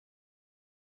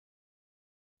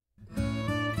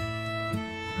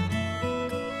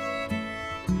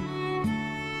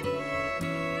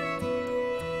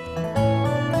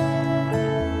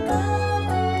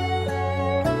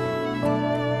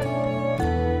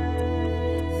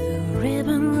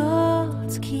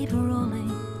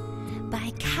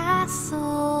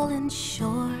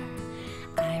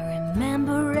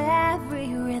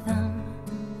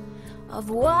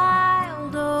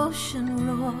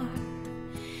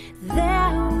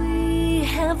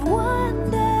have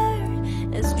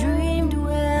wandered as dream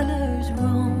dwellers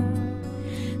roam.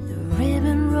 The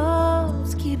ribbon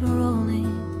roads keep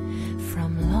rolling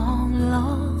from long,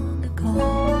 long ago.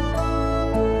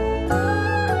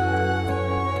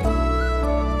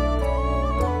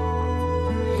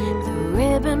 The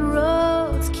ribbon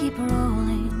roads keep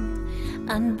rolling,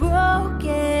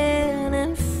 unbroken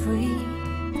and free,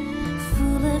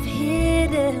 full of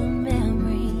hidden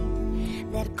memory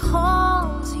that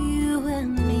calls you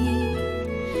and me.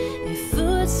 If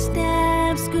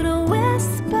footsteps could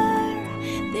whisper,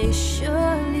 they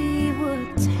surely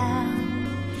would tell.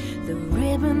 The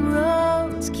ribbon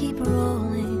roads keep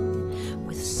rolling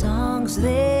with songs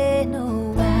they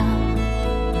know well.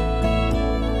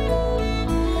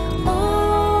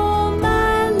 Oh,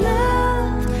 my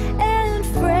love and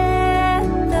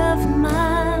friend of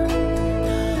mine,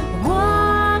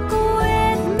 walk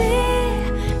with me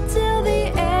till the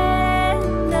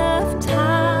end of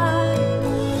time.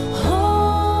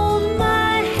 Hold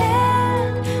my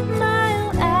hand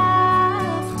mile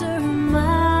after mile.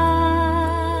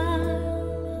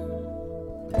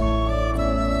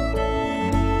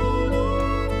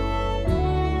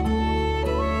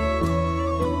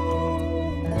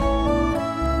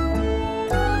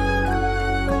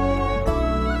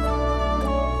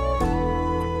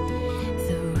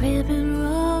 The ribbon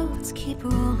roads keep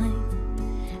rolling,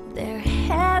 they're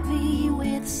heavy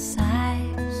with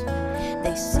sighs.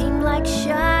 They seem like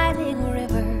shining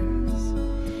rivers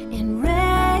in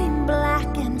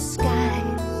rain-blackened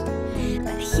skies.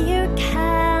 But here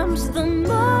comes the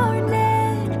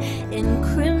morning in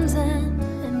crimson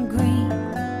and green.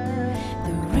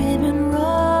 The ribbon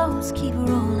roads keep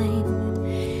rolling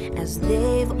as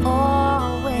they've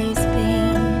always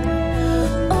been.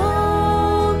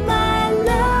 Oh, my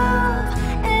love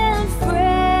and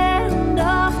friend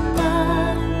of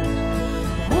mine,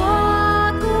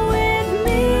 walk with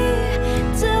me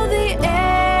till the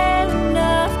end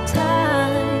of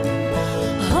time.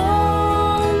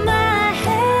 Hold my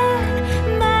hand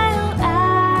mile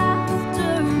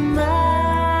after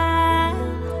mile.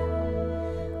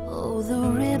 Oh, the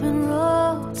ribbon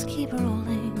roads keep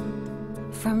rolling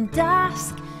from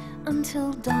dusk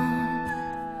until dawn.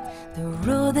 The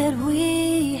road that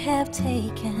we have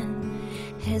taken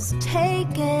has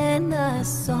taken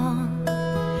us on.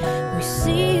 We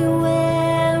see